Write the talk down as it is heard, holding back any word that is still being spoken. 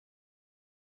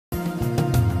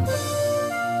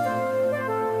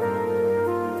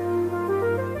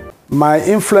my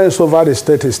influence over the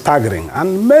state is staggering.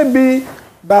 And maybe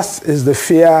that is the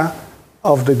fear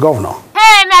of the governor.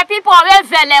 Hey, my people, make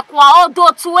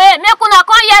una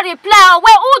come here reply.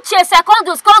 We Uche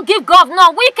Secondus can't give governor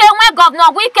Wike when governor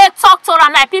Wike talk to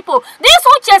my people. This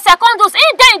Uche Secondus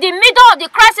is there in the middle of the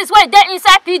crisis where they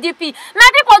inside PDP. My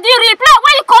people, the reply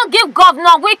when you can't give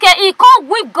governor Wike, he can't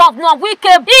whip governor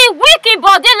Wike. He wiki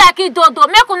body like he dodo.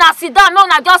 Make una sit down, make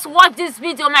una just watch this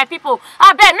video, my people.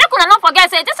 I beg, make una not forget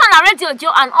say this on a radio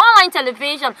and online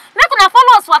television. Make una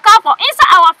follow us for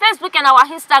inside our Facebook and our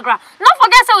Instagram. Don't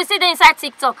forget say we see the inside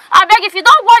TikTok. I beg if you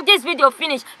don't watch this video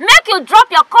finish, make you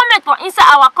drop your comment for inside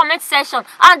our comment section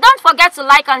and don't forget to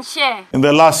like and share. In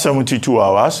the last 72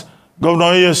 hours,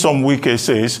 Governor Nyesom Wike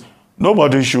says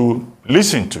nobody should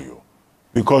listen to you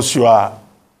because you are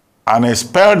an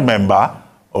expelled member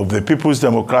of the People's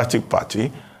Democratic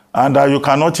Party and that you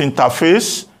cannot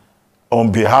interface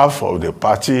on behalf of the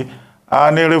party,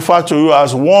 and he referred to you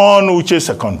as one Uche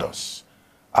Secondus.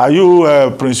 Are you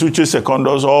Prince Uche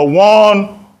Secondus or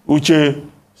one Uche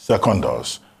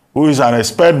Secondus, who is an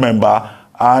expert member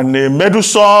and a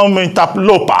meddlesome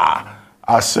interloper,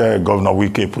 as Governor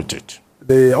Wike put it?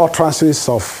 The utterances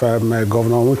of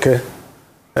Governor Wike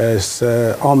is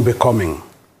unbecoming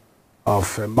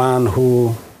of a man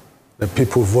who the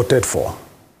people voted for,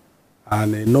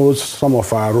 and he knows some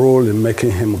of our role in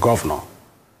making him governor.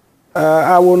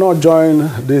 I will not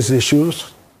join these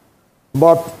issues,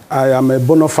 but I am a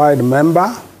bona fide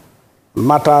member.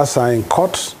 Matters are in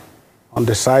court,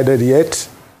 undecided yet.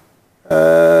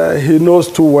 He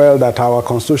knows too well that our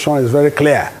constitution is very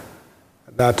clear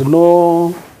that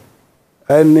no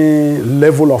any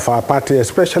level of our party,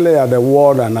 especially at the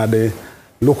ward and at the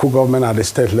local government at the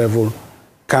state level,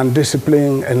 can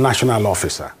discipline a national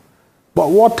officer. But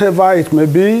whatever it may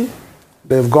be,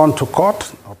 they've gone to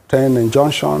court, obtained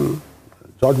injunction,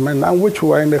 judgment, and which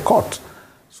were in the court.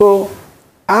 So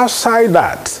outside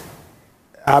that,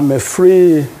 I'm a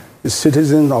free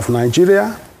citizen of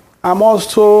Nigeria. I'm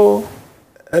also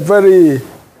a very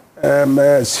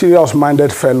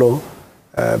serious-minded fellow,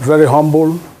 very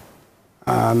humble,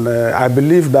 and I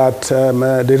believe that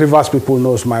the Rivers people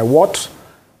knows my worth.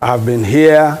 I have been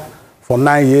here for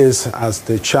 9 years as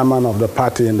the chairman of the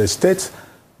party in the state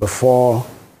before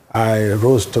I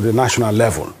rose to the national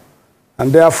level.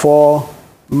 And therefore,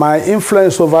 my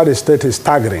influence over the state is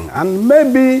staggering. And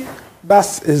maybe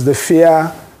that is the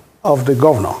fear of the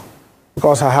governor,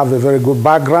 because I have a very good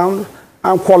background.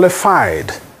 I'm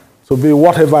qualified to be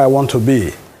whatever I want to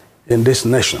be in this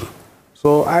nation.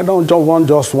 So I don't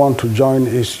just want to join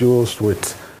issues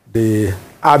with the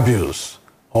abuse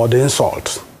or the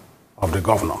insult of the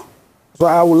governor. So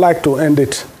I would like to end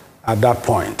it at that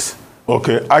point.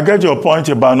 Okay, I get your point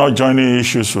about not joining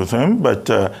issues with him, but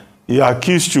he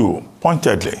accused you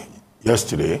pointedly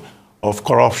yesterday of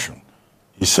corruption.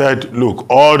 He said, look,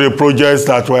 all the projects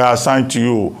that were assigned to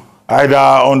you, either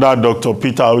under Dr.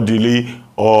 Peter Odili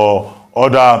or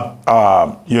other,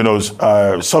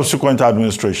 subsequent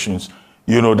administrations,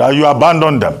 that you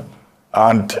abandoned them.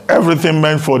 And everything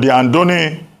meant for the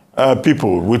Andoni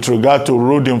people with regard to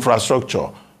road infrastructure,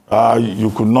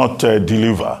 you could not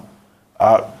deliver.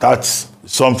 That's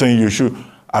something you should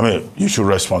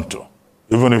respond to,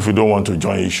 even if you don't want to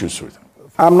join issues with him.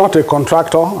 I'm not a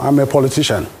contractor, I'm a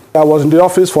politician. I was in the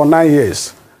office for 9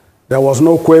 years. There was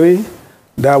no query,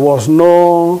 there was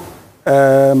no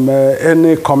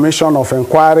any commission of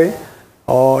inquiry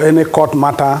or any court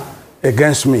matter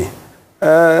against me.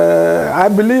 I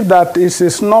believe that it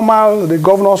is normal, the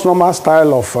governor's normal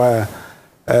style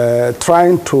of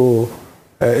trying to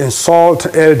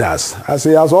insult elders, as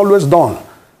he has always done,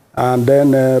 and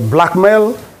then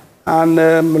blackmail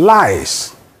and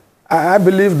lies. I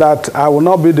believe that I will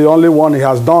not be the only one. He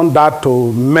has done that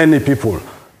to many people,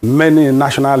 many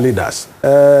national leaders.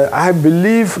 I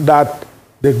believe that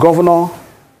the governor,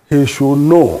 he should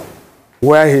know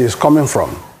where he is coming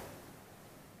from.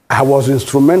 I was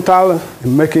instrumental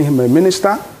in making him a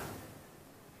minister.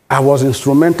 I was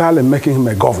instrumental in making him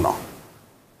a governor.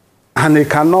 And he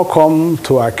cannot come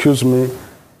to accuse me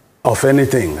of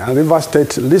anything. And Rivers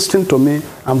State listened to me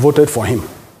and voted for him.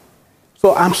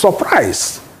 So I'm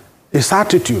surprised, his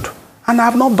attitude. And I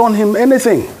have not done him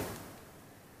anything.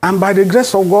 And by the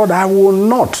grace of God, I will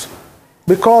not.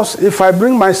 Because if I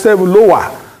bring myself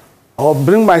lower or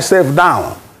bring myself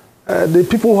down, the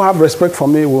people who have respect for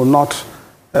me will not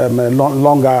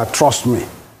longer trust me.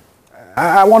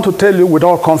 I want to tell you with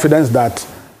all confidence that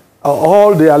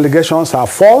all the allegations are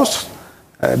false.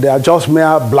 They are just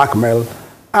mere blackmail.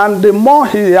 And the more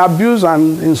he abuses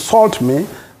and insults me,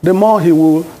 the more he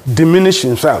will diminish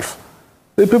himself.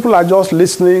 The people are just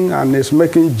listening and is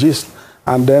making gist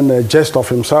and then a jest of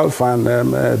himself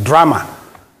and drama.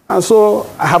 And so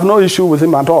I have no issue with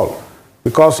him at all,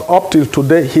 because up till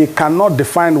today, he cannot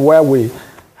define where we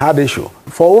had issue.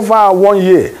 For over 1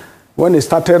 year, when he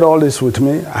started all this with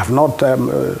me, I have not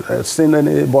seen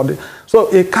anybody.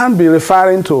 So he can't be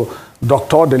referring to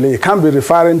Dr. Dele, he can't be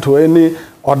referring to any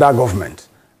other government.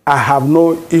 I have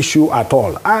no issue at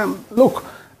all. Look,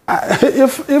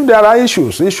 if there are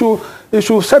issues, he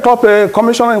should set up a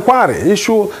commission inquiry. He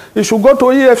should go to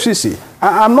EFCC.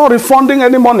 I'm not refunding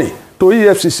any money to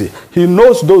EFCC. He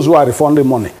knows those who are refunding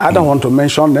money. I don't want to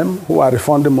mention them who are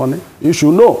refunding money. You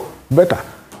should know better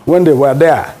when they were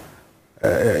there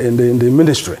in the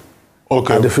ministry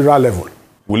at the federal level.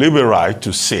 Will it be right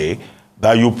to say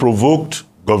that you provoked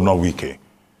Governor Wike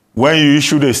when you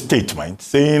issued a statement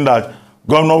saying that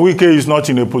Governor Wike is not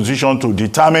in a position to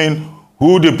determine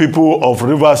who the people of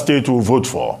Rivers State will vote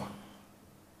for?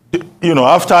 You know,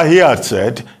 after he had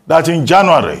said that in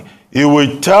January, he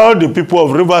will tell the people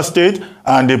of Rivers State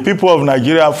and the people of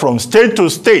Nigeria from state to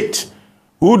state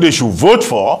who they should vote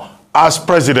for as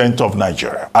president of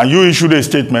Nigeria. And you issued a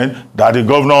statement that the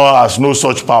governor has no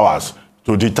such powers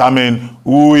to determine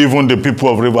who even the people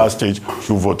of Rivers State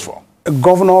should vote for. A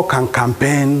governor can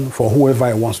campaign for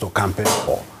whoever he wants to campaign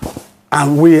for.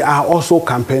 And we are also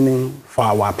campaigning for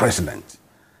our president.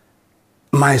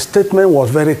 My statement was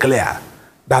very clear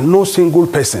that no single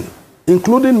person,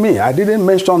 including me, I didn't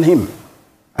mention him.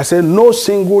 I said no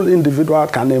single individual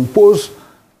can impose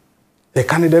a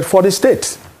candidate for the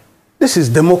state. This is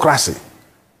democracy.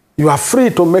 You are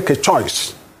free to make a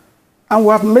choice. And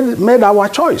we have made our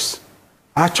choice.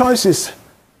 Our choice is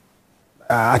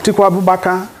Atiku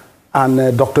Abubakar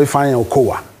and Dr. Ifeanyi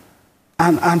Okowa.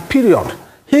 And period.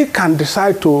 He can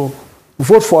decide to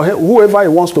vote for whoever he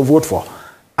wants to vote for.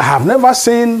 I have never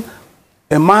seen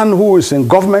a man who is in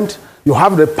government, you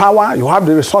have the power, you have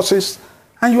the resources,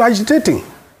 and you are agitating.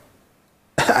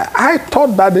 I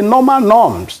thought that the normal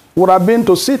norms would have been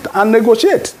to sit and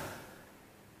negotiate.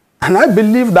 And I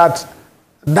believe that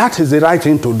that is the right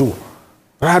thing to do,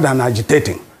 rather than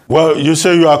agitating. Well, you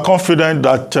say you are confident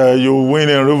that you will win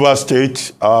in Rivers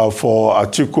State for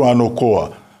Atiku and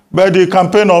Okowa. But the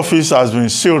campaign office has been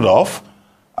sealed off,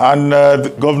 and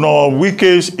Governor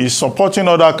Wike is supporting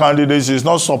other candidates. He's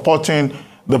not supporting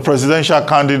the presidential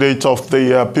candidate of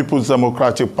the People's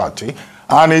Democratic Party,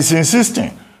 and he's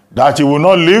insisting that he will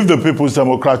not leave the People's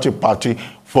Democratic Party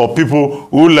for people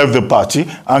who left the party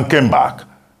and came back.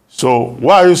 So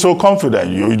why are you so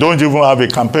confident? You don't even have a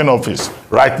campaign office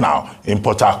right now in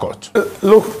Port Harcourt.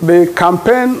 Look, the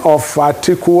campaign of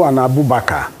Atiku and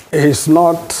Abubakar is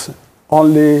not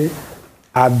only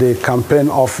at the campaign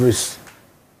office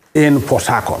in Port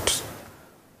Harcourt.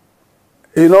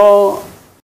 You know,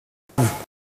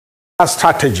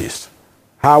 strategies,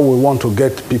 how we want to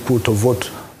get people to vote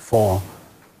for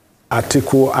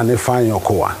Atiku and Ifeanyi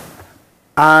Okowa.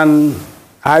 And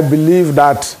I believe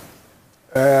that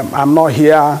I'm not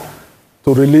here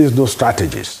to release those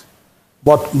strategies.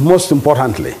 But most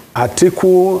importantly,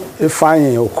 Atiku,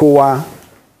 Ifeanyi Okowa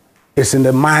is in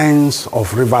the minds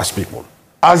of Rivers people.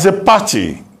 As a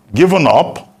party given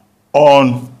up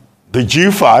on the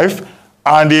G5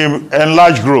 and the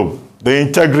enlarged group, the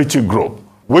integrity group,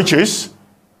 which is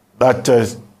that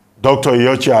Dr.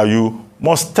 Iyorchia Ayu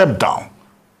must step down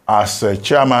as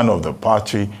chairman of the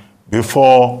party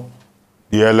before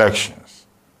the elections.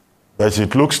 But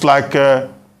it looks like the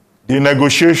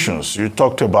negotiations you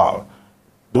talked about,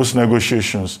 those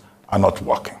negotiations are not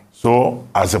working. So,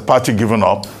 as a party given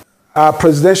up, our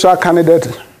presidential candidate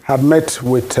had met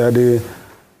with the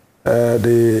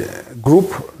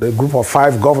group of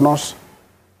 5 governors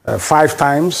 5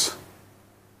 times.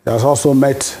 He has also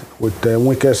met with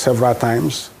Wike several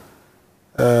times.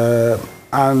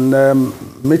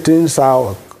 Meetings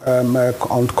are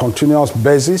on continuous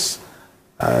basis.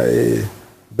 I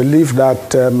believe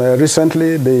that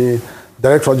recently the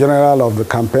Director General of the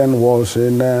campaign was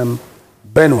in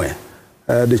Benue.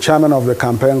 The chairman of the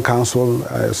campaign council,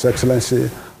 His Excellency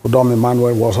Udom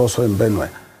Emmanuel, was also in Benue.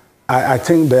 I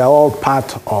think they are all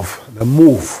part of the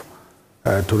move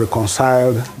to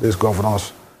reconcile these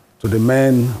governors to the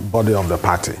main body of the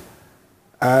party.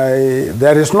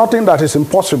 There is nothing that is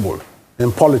impossible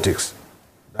in politics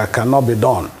that cannot be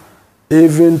done.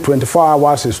 Even 24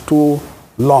 hours is too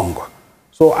long.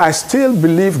 So I still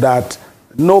believe that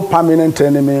no permanent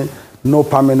enemy, no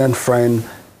permanent friend,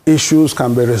 issues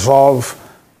can be resolved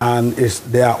and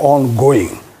they are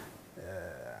ongoing.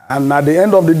 And at the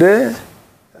end of the day,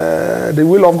 the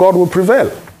will of God will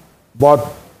prevail.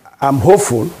 But I'm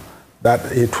hopeful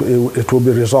that it will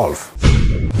be resolved.